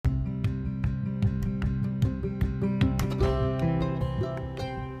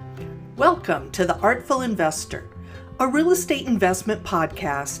Welcome to The Artful Investor, a real estate investment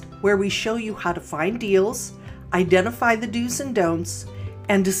podcast where we show you how to find deals, identify the do's and don'ts,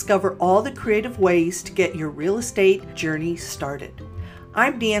 and discover all the creative ways to get your real estate journey started.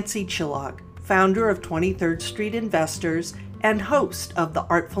 I'm Nancy Chillog, founder of 23rd Street Investors and host of The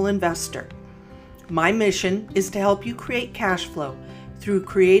Artful Investor. My mission is to help you create cash flow through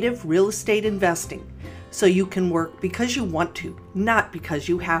creative real estate investing so you can work because you want to, not because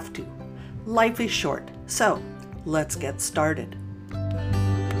you have to. Life is short, so let's get started.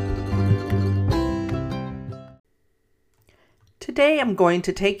 Today I'm going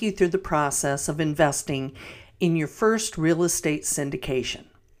to take you through the process of investing in your first real estate syndication.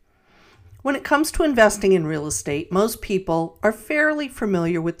 When it comes to investing in real estate, most people are fairly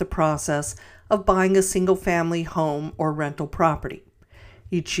familiar with the process of buying a single-family home or rental property.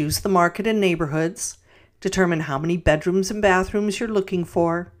 You choose the market and neighborhoods, determine how many bedrooms and bathrooms you're looking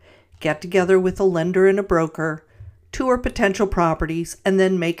for, get together with a lender and a broker, tour potential properties, and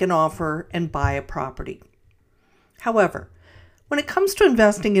then make an offer and buy a property. However, when it comes to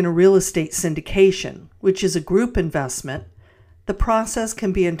investing in a real estate syndication, which is a group investment, the process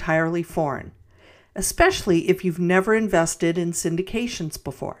can be entirely foreign, especially if you've never invested in syndications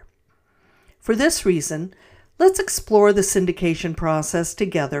before. For this reason, let's explore the syndication process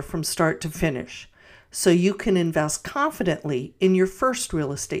together from start to finish, so you can invest confidently in your first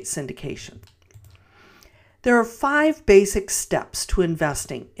real estate syndication. There are 5 basic steps to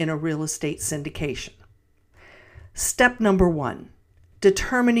investing in a real estate syndication. Step number 1,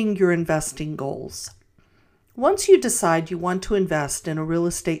 determining your investing goals. Once you decide you want to invest in a real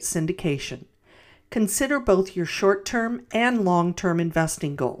estate syndication, consider both your short-term and long-term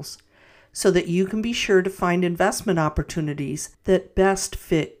investing goals so that you can be sure to find investment opportunities that best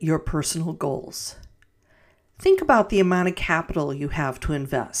fit your personal goals. Think about the amount of capital you have to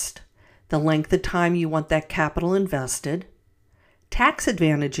invest, the length of time you want that capital invested, tax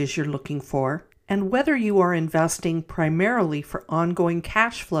advantages you're looking for, and whether you are investing primarily for ongoing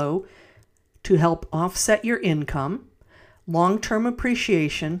cash flow to help offset your income, long-term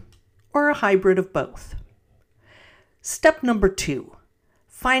appreciation, or a hybrid of both. Step number 2,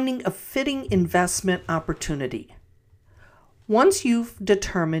 finding a fitting investment opportunity. Once you've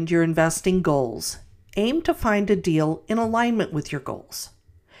determined your investing goals, aim to find a deal in alignment with your goals.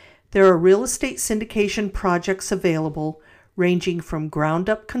 There are real estate syndication projects available ranging from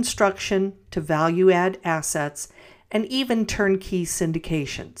ground-up construction to value-add assets and even turnkey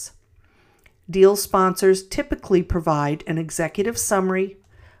syndications. Deal sponsors typically provide an executive summary,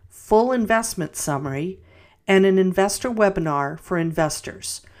 full investment summary, and an investor webinar for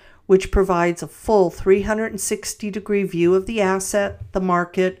investors, which provides a full 360-degree view of the asset, the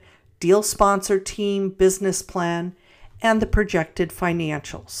market, deal sponsor team, business plan, and the projected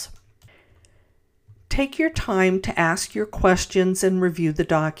financials. Take your time to ask your questions and review the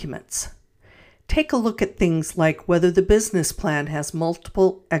documents. Take a look at things like whether the business plan has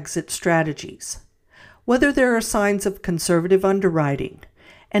multiple exit strategies, whether there are signs of conservative underwriting,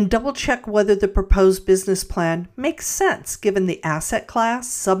 and double-check whether the proposed business plan makes sense given the asset class,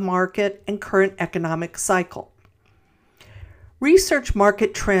 submarket, and current economic cycle. Research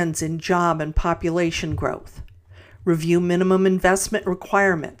market trends in job and population growth. Review minimum investment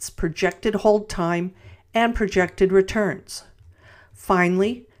requirements, projected hold time, and projected returns.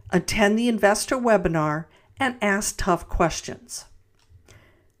 Finally, attend the investor webinar and ask tough questions.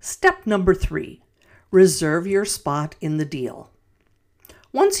 Step number 3, reserve your spot in the deal.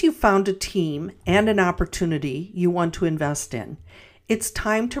 Once you've found a team and an opportunity you want to invest in, it's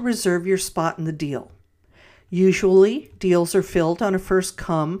time to reserve your spot in the deal. Usually, deals are filled on a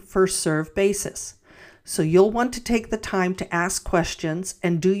first-come, first-served basis, so you'll want to take the time to ask questions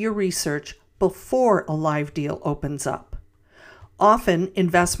and do your research before a live deal opens up. Often,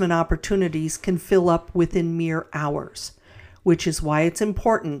 investment opportunities can fill up within mere hours, which is why it's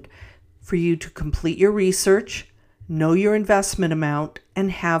important for you to complete your research, know your investment amount,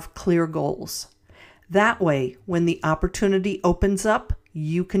 and have clear goals. That way, when the opportunity opens up,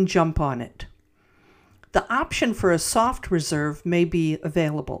 you can jump on it. The option for a soft reserve may be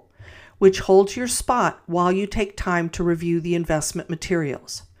available, which holds your spot while you take time to review the investment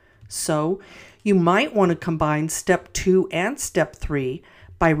materials. So, you might want to combine Step 2 and Step 3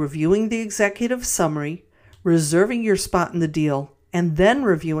 by reviewing the executive summary, reserving your spot in the deal, and then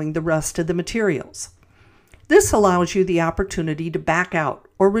reviewing the rest of the materials. This allows you the opportunity to back out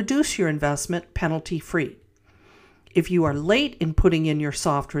or reduce your investment penalty-free. If you are late in putting in your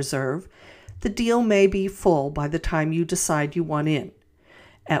soft reserve, the deal may be full by the time you decide you want in,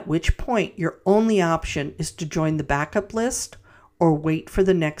 at which point your only option is to join the backup list or wait for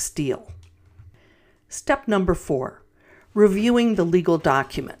the next deal. Step number 4, reviewing the legal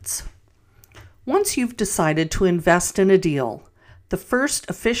documents. Once you've decided to invest in a deal, the first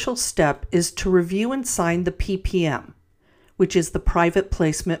official step is to review and sign the PPM, which is the Private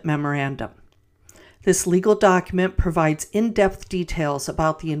Placement Memorandum. This legal document provides in-depth details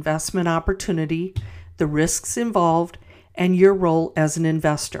about the investment opportunity, the risks involved, and your role as an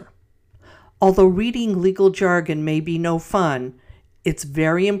investor. Although reading legal jargon may be no fun, it's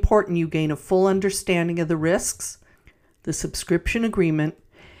very important you gain a full understanding of the risks, the subscription agreement,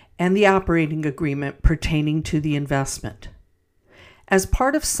 and the operating agreement pertaining to the investment. As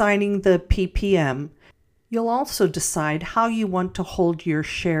part of signing the PPM, you'll also decide how you want to hold your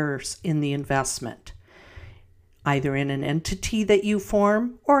shares in the investment, either in an entity that you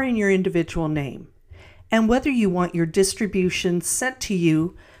form or in your individual name, and whether you want your distributions sent to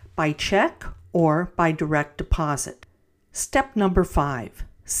you by check or by direct deposit. Step number 5,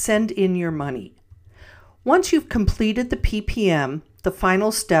 send in your money. Once you've completed the PPM, the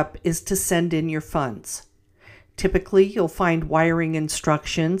final step is to send in your funds. Typically, you'll find wiring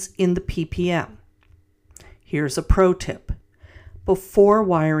instructions in the PPM. Here's a pro tip. Before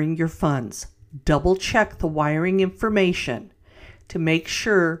wiring your funds, double check the wiring information to make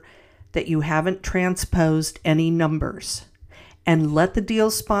sure that you haven't transposed any numbers, and let the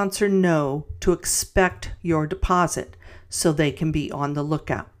deal sponsor know to expect your deposit so they can be on the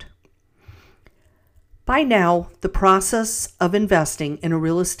lookout. By now, the process of investing in a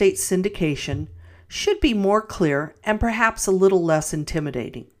real estate syndication should be more clear and perhaps a little less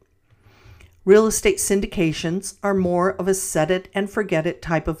intimidating. Real estate syndications are more of a set it and forget it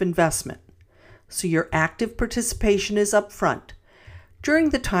type of investment, so your active participation is up front during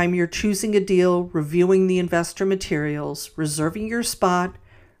the time you're choosing a deal, reviewing the investor materials, reserving your spot,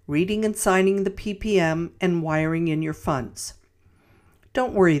 reading and signing the PPM, and wiring in your funds.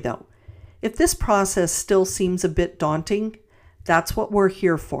 Don't worry though, if this process still seems a bit daunting, that's what we're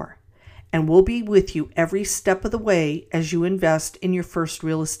here for, and we'll be with you every step of the way as you invest in your first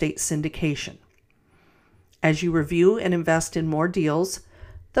real estate syndication. As you review and invest in more deals,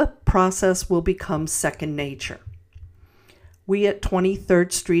 the process will become second nature. We at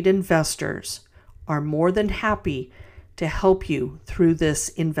 23rd Street Investors are more than happy to help you through this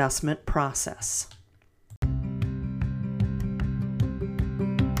investment process.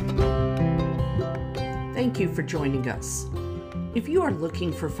 Thank you for joining us. If you are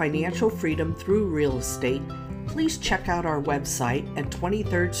looking for financial freedom through real estate, please check out our website at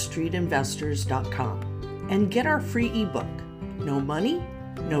 23rdstreetinvestors.com and get our free ebook, No Money,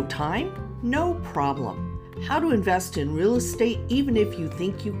 No Time, No Problem. How to invest in real estate even if you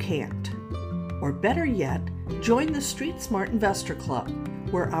think you can't. Or better yet, join the Street Smart Investor Club,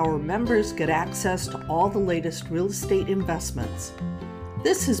 where our members get access to all the latest real estate investments.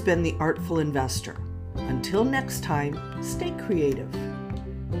 This has been The Artful Investor. Until next time, stay creative.